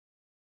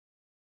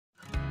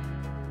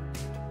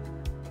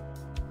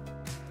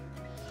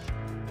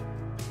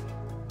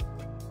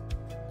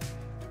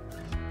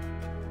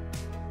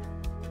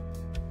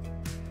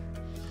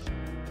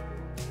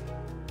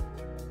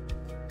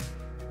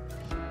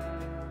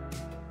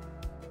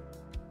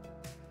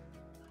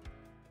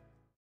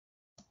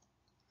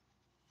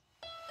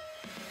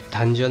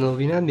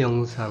단전호흡이나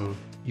명상,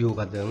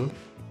 요가 등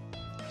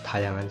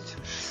다양한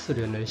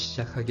수련을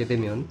시작하게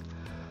되면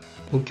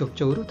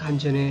본격적으로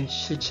단전의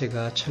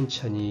실체가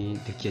천천히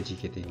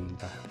느껴지게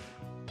됩니다.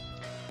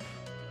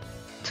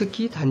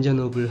 특히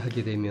단전호흡을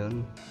하게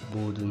되면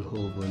모든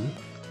호흡은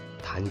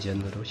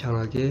단전으로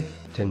향하게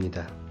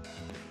됩니다.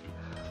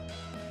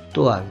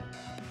 또한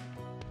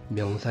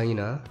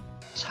명상이나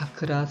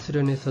차크라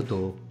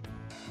수련에서도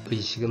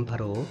의식은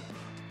바로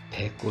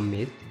배꼽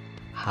및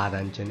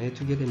하단전에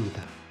두게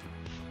됩니다.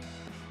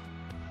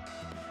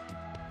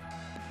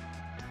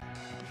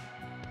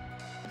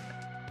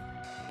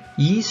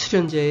 이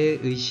수련자의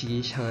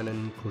의식이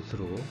향하는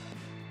곳으로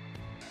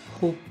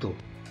호흡도,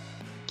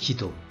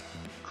 기도,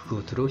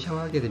 그곳으로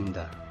향하게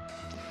됩니다.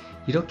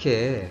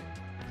 이렇게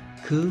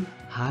그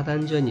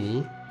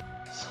하단전이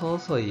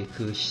서서히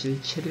그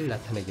실체를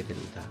나타내게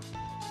됩니다.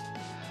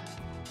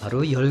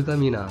 바로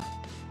열감이나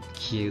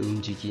기의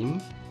움직임,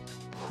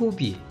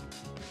 호흡이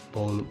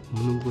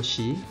머무는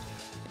곳이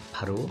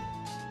바로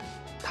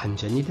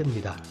단전이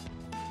됩니다.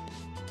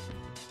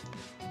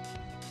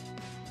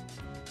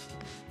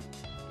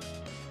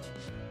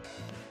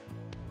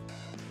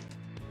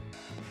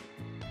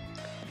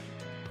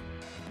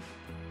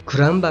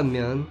 그러한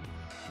반면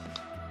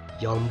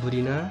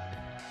염불이나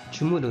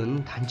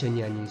주물은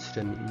단전이 아닌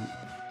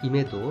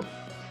수련임에도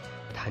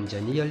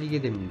단전이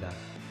열리게 됩니다.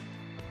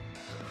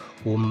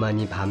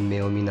 온만이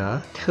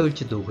밤매움이나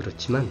태울지도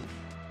그렇지만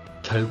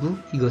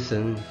결국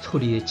이것은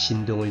소리의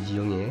진동을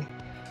이용해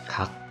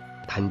각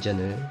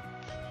단전을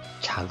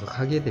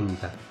자극하게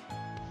됩니다.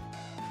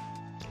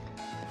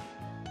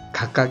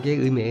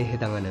 각각의 음에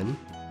해당하는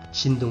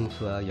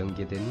진동수와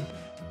연계된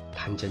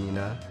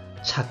단전이나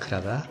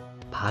차크라가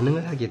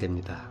반응을 하게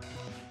됩니다.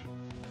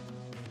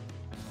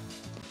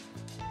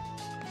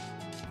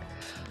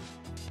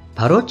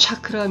 바로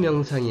차크라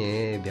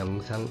명상의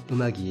명상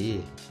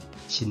음악이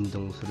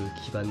진동수를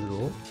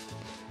기반으로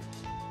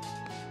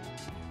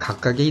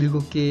각각의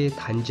 7개의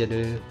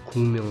단전을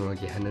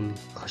공명하게 하는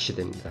것이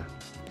됩니다.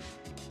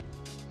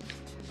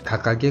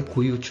 각각의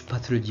고유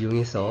주파수를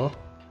이용해서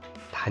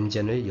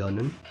단전을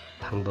여는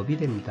방법이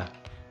됩니다.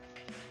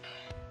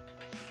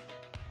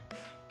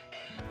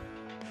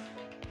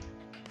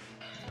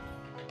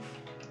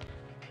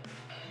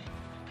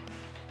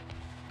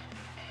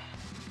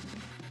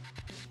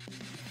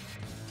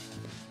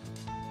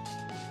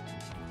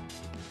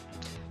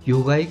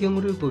 요가의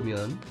경우를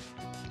보면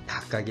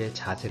각각의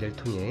자세를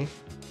통해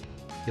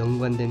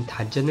연관된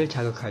단전을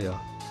자극하여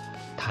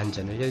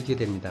단전을 열게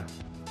됩니다.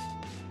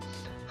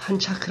 한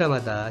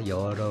차크라마다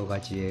여러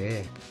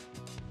가지의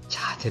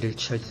자세를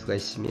취할 수가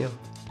있으며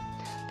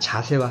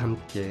자세와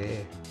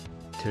함께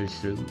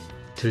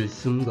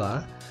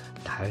들숨과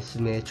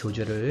달숨의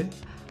조절을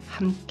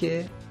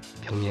함께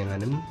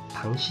병행하는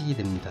방식이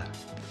됩니다.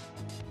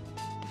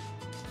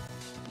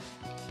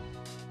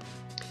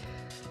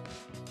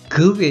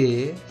 그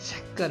외에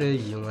색깔을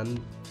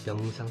이용한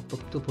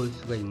명상법도 볼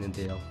수가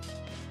있는데요.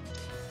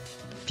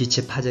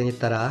 빛의 파장에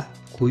따라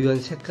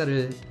고유한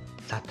색깔을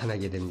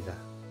나타나게 됩니다.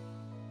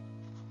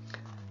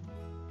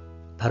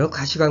 바로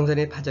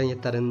가시광선의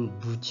파장에 따른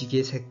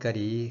무지개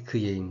색깔이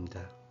그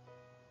예입니다.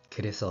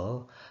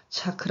 그래서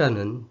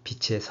차크라는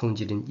빛의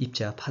성질인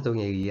입자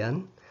파동에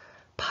의한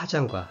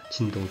파장과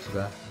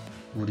진동수가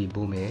우리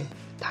몸의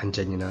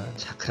단전이나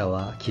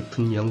차크라와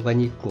깊은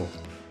연관이 있고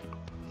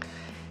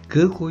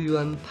그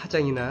고유한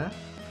파장이나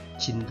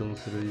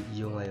진동수를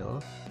이용하여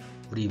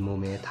우리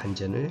몸의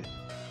단전을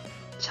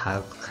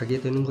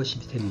자극하게 되는 것이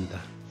됩니다.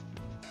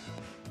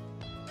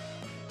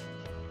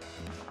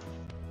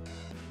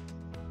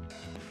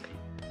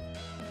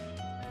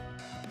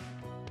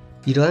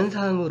 이러한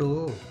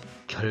사항으로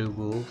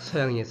결국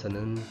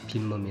서양에서는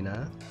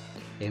빈몸이나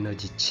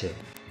에너지체,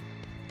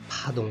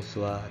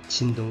 파동수와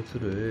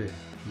진동수를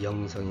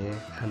영성의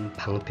한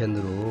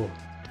방편으로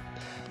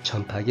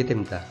전파하게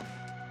됩니다.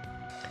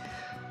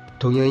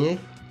 동양이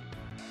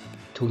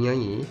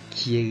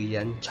기에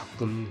의한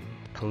접근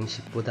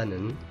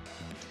방식보다는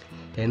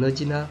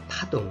에너지나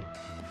파동,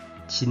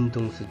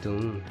 진동수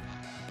등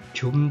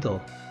좀 더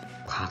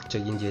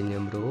과학적인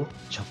개념으로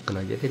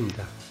접근하게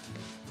됩니다.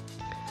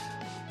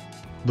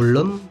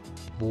 물론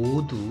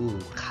모두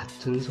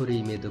같은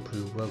소리임에도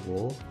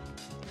불구하고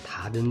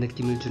다른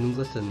느낌을 주는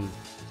것은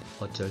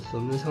어쩔 수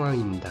없는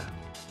상황입니다.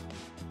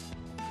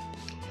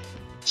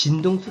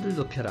 진동수를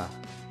높여라,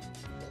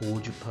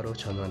 고주파로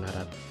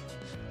전환하라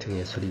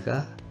등의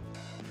소리가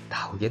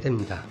나오게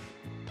됩니다.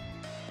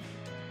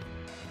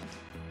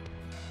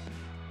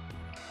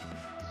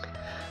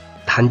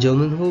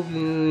 단전호흡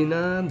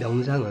호흡이나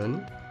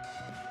명상은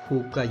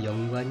호흡과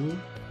연관이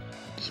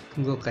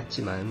깊은 것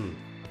같지만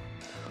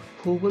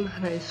호흡은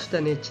하나의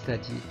수단에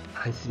지나지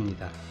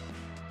않습니다.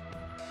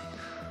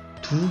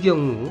 두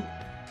경우의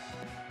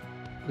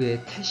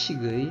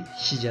태식의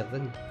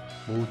시작은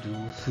모두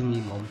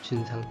숨이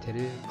멈춘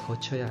상태를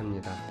거쳐야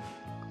합니다.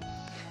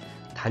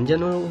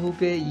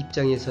 단전호흡의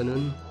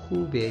입장에서는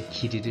호흡의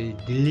길이를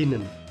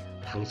늘리는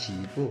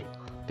방식이고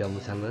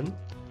명상은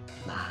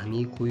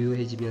마음이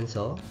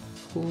고요해지면서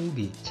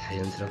호흡이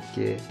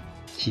자연스럽게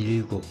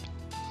길고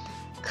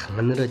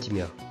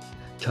가늘어지며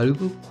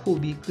결국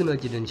호흡이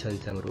끊어지는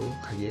현상으로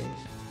가게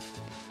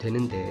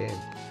되는데,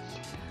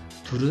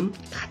 둘은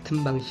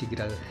같은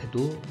방식이라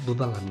해도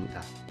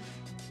무방합니다.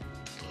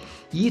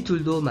 이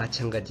둘도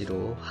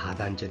마찬가지로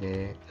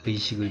하단전에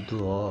의식을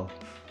두어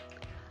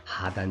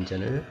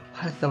하단전을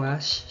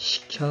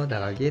활성화시켜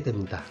나가게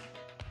됩니다.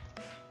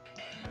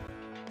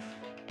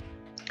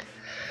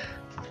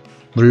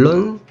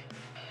 물론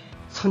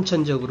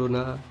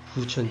선천적으로나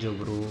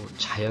후천적으로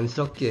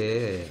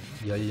자연스럽게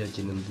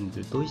열려지는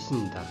분들도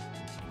있습니다.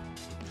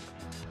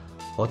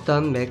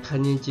 어떠한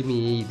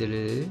메커니즘이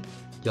이들을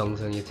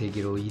영성의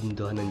세계로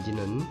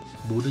인도하는지는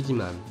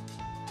모르지만,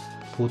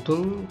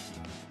 보통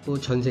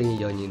전생의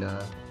연이나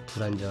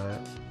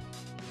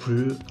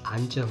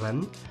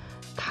불안정한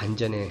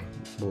단전의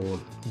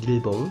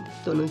일봉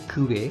또는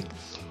그 외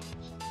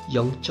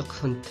영적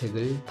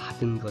선택을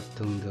받은 것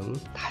등등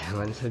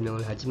다양한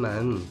설명을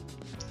하지만,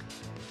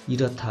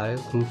 이렇다 할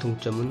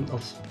공통점은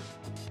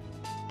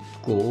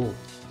없고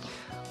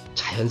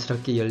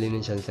자연스럽게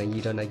열리는 현상이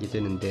일어나게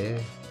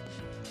되는데,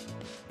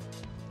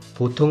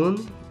 보통은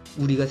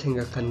우리가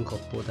생각하는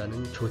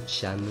것보다는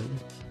좋지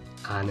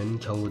않은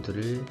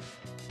경우들을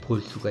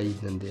볼 수가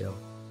있는데요.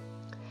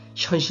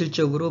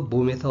 현실적으로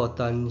몸에서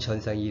어떠한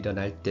현상이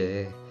일어날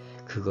때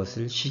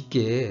그것을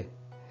쉽게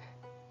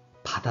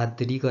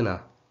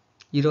받아들이거나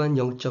이러한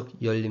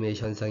영적 열림의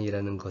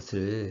현상이라는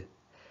것을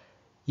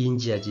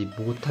인지하지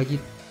못하기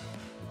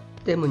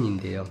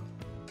때문인데요.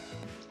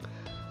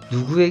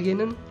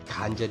 누구에게는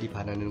간절히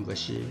바라는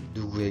것이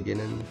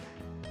누구에게는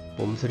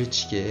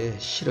몸서리치게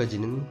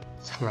싫어지는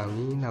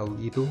상황이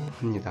나오기도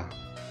합니다.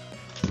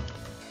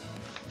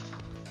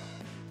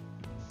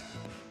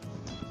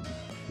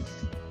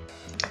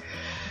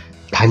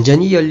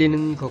 단전이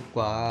열리는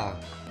것과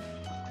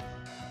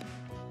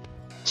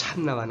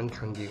참나와는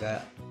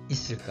관계가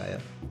있을까요?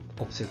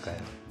 없을까요?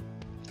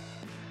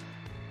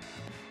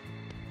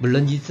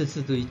 물론 있을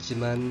수도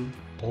있지만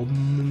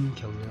없는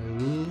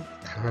경향이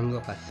강한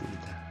것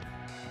같습니다.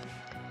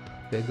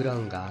 왜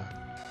그런가?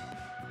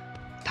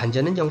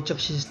 단전은 영적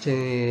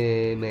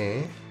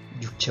시스템의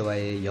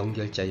육체와의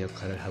연결자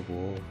역할을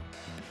하고,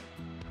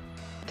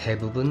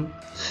 대부분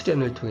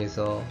수련을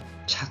통해서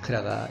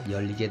차크라가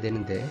열리게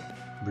되는데,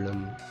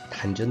 물론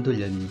단전도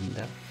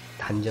열립니다.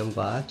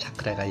 단전과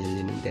차크라가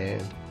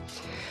열리는데,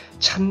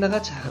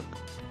 참나가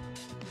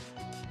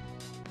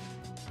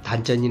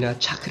단전이나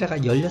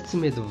차크라가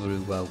열렸음에도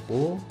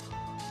불구하고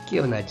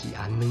깨어나지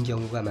않는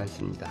경우가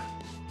많습니다.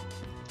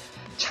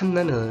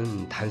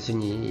 참나는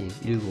단순히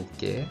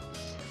 7개,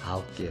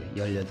 9개,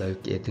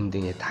 18개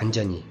등등의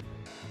단전이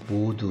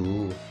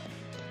모두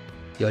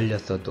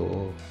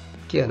열렸어도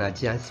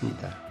깨어나지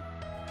않습니다.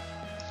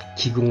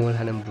 기공을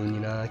하는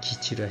분이나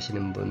기치를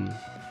하시는 분,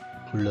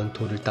 물론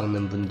돌을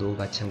닦는 분도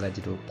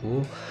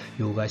마찬가지로고,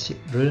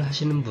 요가를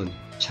하시는 분,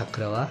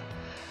 차크라와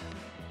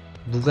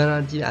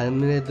무관하지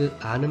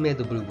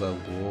않음에도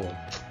불구하고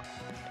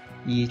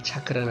이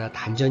차크라나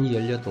단전이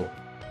열려도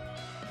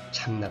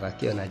참나가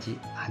깨어나지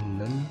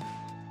않는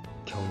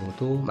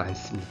경우도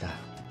많습니다.